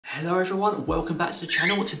Hello everyone, welcome back to the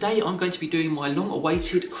channel. Today I'm going to be doing my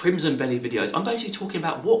long-awaited crimson belly videos. I'm going to be talking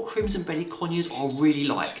about what crimson belly conures are really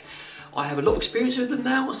like. I have a lot of experience with them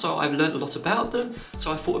now, so I've learned a lot about them,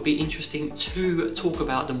 so I thought it'd be interesting to talk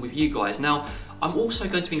about them with you guys. Now, I'm also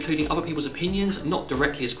going to be including other people's opinions, not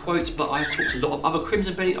directly as quotes, but I've talked to a lot of other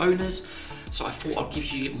crimson belly owners, so I thought I'd give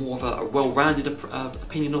you more of a well-rounded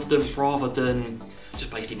opinion of them rather than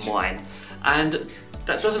just basically mine. And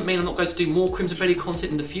that doesn't mean I'm not going to do more crimson belly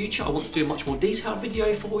content in the future. I want to do a much more detailed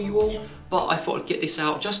video for you all, but I thought I'd get this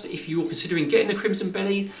out just if you're considering getting a crimson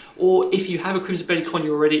belly, or if you have a crimson belly conure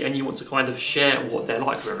already and you want to kind of share what they're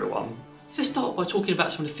like with everyone. So let's start by talking about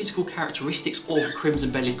some of the physical characteristics of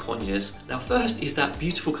crimson belly conures. Now first is that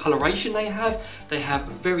beautiful coloration they have. They have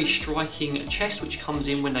a very striking chest which comes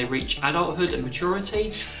in when they reach adulthood and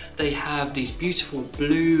maturity. They have these beautiful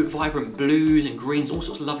blue, vibrant blues and greens, all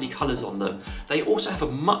sorts of lovely colours on them. They also have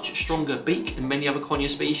a much stronger beak than many other conure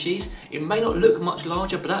species. It may not look much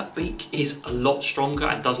larger, but that beak is a lot stronger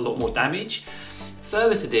and does a lot more damage.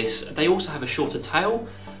 Further to this, they also have a shorter tail,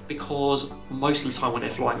 because most of the time when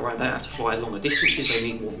they're flying around, they don't have to fly as longer distances,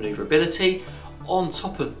 they need more manoeuvrability. On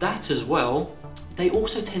top of that as well, they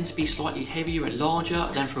also tend to be slightly heavier and larger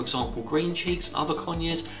than, for example, green cheeks and other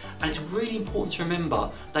conures, and it's really important to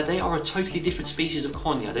remember that they are a totally different species of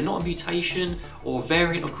conure. They're not a mutation or a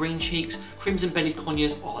variant of green cheeks. Crimson bellied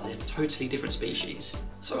conures are they're totally different species.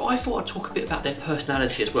 So I thought I'd talk a bit about their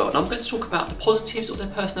personality as well, and I'm going to talk about the positives of their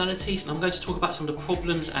personalities, and I'm going to talk about some of the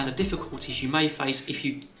problems and the difficulties you may face if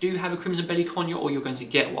you do have a crimson bellied conure or you're going to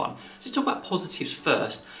get one. So let's talk about positives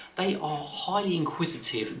first. They are highly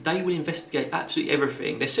inquisitive. They will investigate absolutely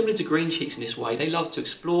everything. They're similar to green cheeks in this way. They love to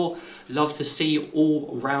explore, love to see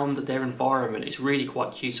all around their environment. It's really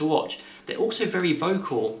quite cute to watch. They're also very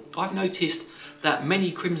vocal. I've noticed that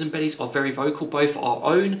many crimson bellies are very vocal, both our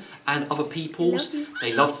own and other people's.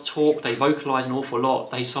 They love to talk, they vocalise an awful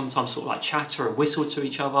lot. They sometimes sort of like chatter and whistle to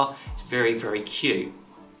each other. It's very, very cute.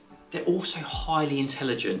 They're also highly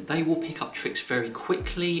intelligent. They will pick up tricks very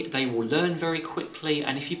quickly, they will learn very quickly,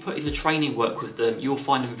 and if you put in the training work with them, you'll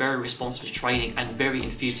find them very responsive to training and very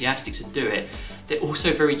enthusiastic to do it. They're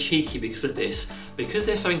also very cheeky because of this. Because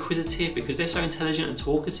they're so inquisitive, because they're so intelligent and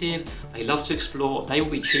talkative, they love to explore, they will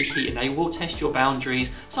be cheeky and they will test your boundaries,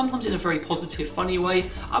 sometimes in a very positive, funny way,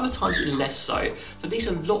 other times in less so. So these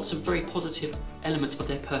are lots of very positive elements of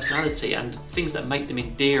their personality and things that make them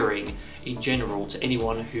endearing in general to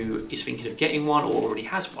anyone who is thinking of getting one or already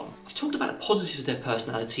has one. I've talked about the positives of their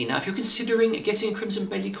personality. Now if you're considering getting a crimson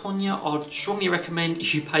belly conure, I'd strongly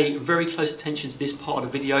recommend you pay very close attention to this part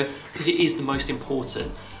of the video because it is the most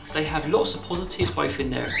important. They have lots of positives both in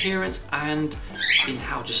their appearance and in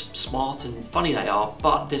how just smart and funny they are,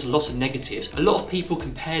 but there's lots of negatives. A lot of people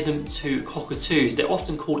compare them to cockatoos. They're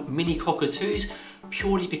often called mini cockatoos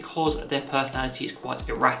purely because their personality is quite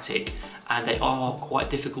erratic and they are quite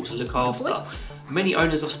difficult to look after. Many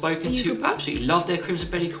owners I've spoken to absolutely love their crimson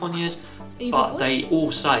belly conures, but they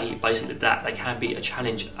all say basically that they can be a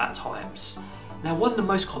challenge at times. Now one of the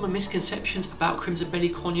most common misconceptions about crimson belly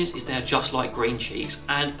conures is they're just like green cheeks,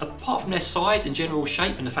 and apart from their size and general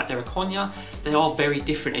shape and the fact they're a conure, they are very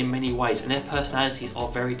different in many ways and their personalities are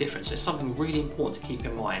very different, so it's something really important to keep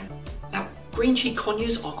in mind. Now green cheek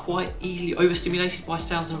conures are quite easily overstimulated by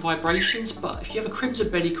sounds and vibrations, but if you have a crimson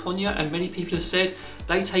belly conure, and many people have said,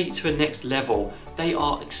 they take it to a next level. They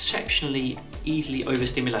are exceptionally easily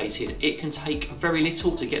overstimulated. It can take very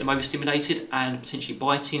little to get them overstimulated and potentially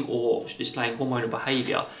biting or displaying hormonal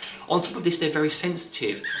behaviour. On top of this, they're very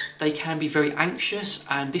sensitive. They can be very anxious,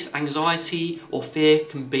 and this anxiety or fear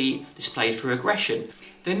can be displayed through aggression.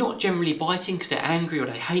 They're not generally biting because they're angry or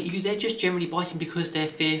they hate you, they're just generally biting because they're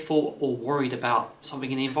fearful or worried about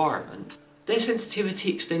something in the environment. Their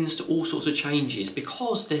sensitivity extends to all sorts of changes.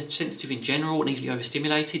 Because they're sensitive in general and easily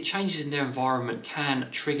overstimulated, changes in their environment can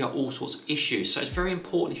trigger all sorts of issues. So it's very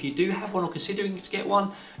important if you do have one or considering to get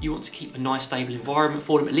one, you want to keep a nice stable environment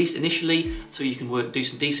for them, at least initially, so you can do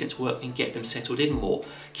some decent work and get them settled in more.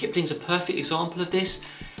 Kipling's a perfect example of this.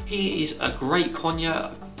 He is a great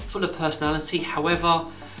conure, full of personality, however,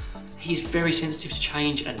 he's very sensitive to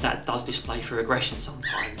change and that does display through aggression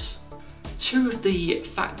sometimes. Two of the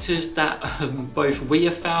factors that both we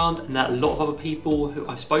have found and that a lot of other people who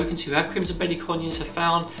I've spoken to who have crimson belly conures have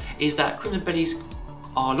found is that crimson bellies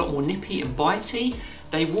are a lot more nippy and bitey.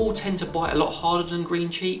 They will tend to bite a lot harder than green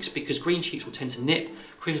cheeks because green cheeks will tend to nip.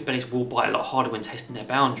 Crimson bellies will bite a lot harder when testing their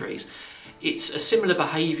boundaries. It's a similar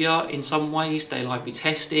behaviour in some ways. They like be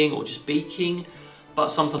testing or just beaking, but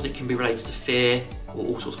sometimes it can be related to fear or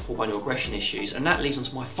all sorts of hormonal aggression issues. And that leads on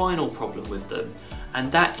to my final problem with them,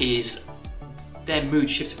 and that is their mood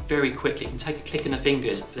shifts very quickly. It can take a click in the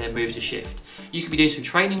fingers for their mood to shift. You could be doing some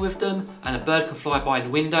training with them and a bird can fly by the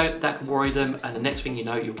window, that can worry them, and the next thing you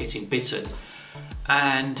know, you're getting bitten.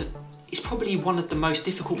 And it's probably one of the most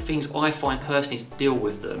difficult things I find personally to deal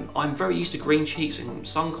with them. I'm very used to green cheeks and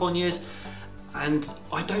sun conures, and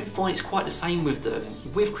I don't find it's quite the same with them.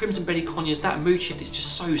 With crimson bellied conures, that mood shift is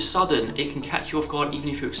just so sudden, it can catch you off guard even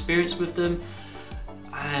if you're experienced with them.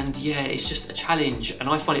 And yeah, it's just a challenge, and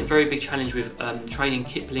I find it a very big challenge with training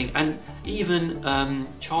Kipling and even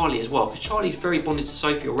Charlie as well, because Charlie's very bonded to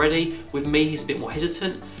Sophie already. With me, he's a bit more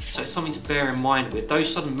hesitant, so it's something to bear in mind with.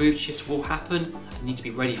 Those sudden mood shifts will happen, and you need to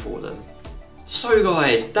be ready for them. So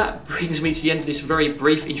guys, that brings me to the end of this very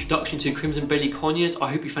brief introduction to crimson bellied conures.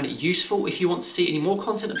 I hope you found it useful. If you want to see any more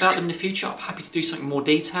content about them in the future, I'm happy to do something more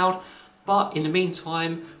detailed. But in the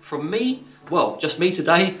meantime, from me, well, just me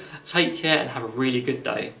today, take care and have a really good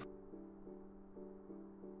day.